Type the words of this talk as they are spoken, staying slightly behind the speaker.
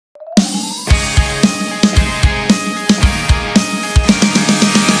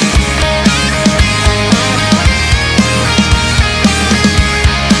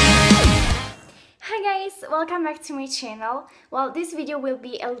back to my channel. Well, this video will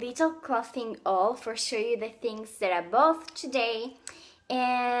be a little clothing haul for show you the things that I bought today.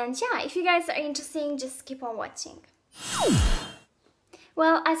 And yeah, if you guys are interested, just keep on watching.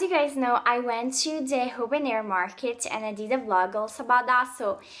 Well, as you guys know, I went to the open air market and I did a vlog also about that,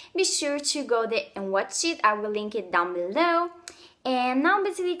 so be sure to go there and watch it. I will link it down below. And now I'm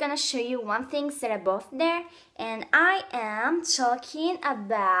basically gonna show you one thing that I bought there, and I am talking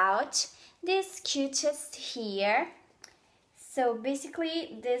about this cutest here. So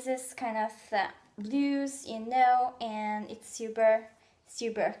basically this is kind of blues, you know, and it's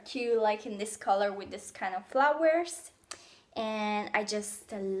super cute, like in this color with this kind of flowers, and I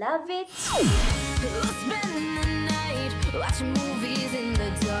just love it.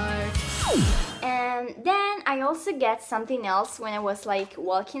 And then I also get something else when I was like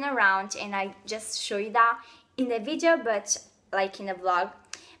walking around, and I just show you that in the video, but like in the vlog,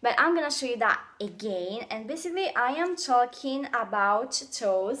 but I'm gonna show you that again. And basically I am talking about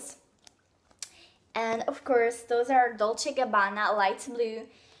those, and of course those are Dolce & Gabbana light blue,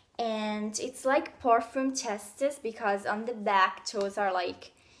 and it's like perfume tested because on the back those are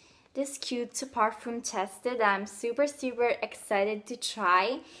like this cute perfume tested. I'm super excited to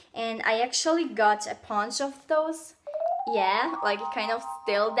try, and I actually got a bunch of those. Yeah, like kind of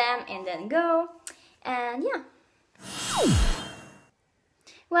steal them and then go, and yeah.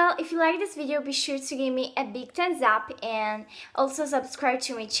 Well, if you like this video, be sure to give me a big thumbs up and also subscribe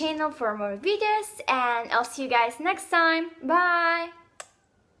to my channel for more videos, and I'll see you guys next time. Bye!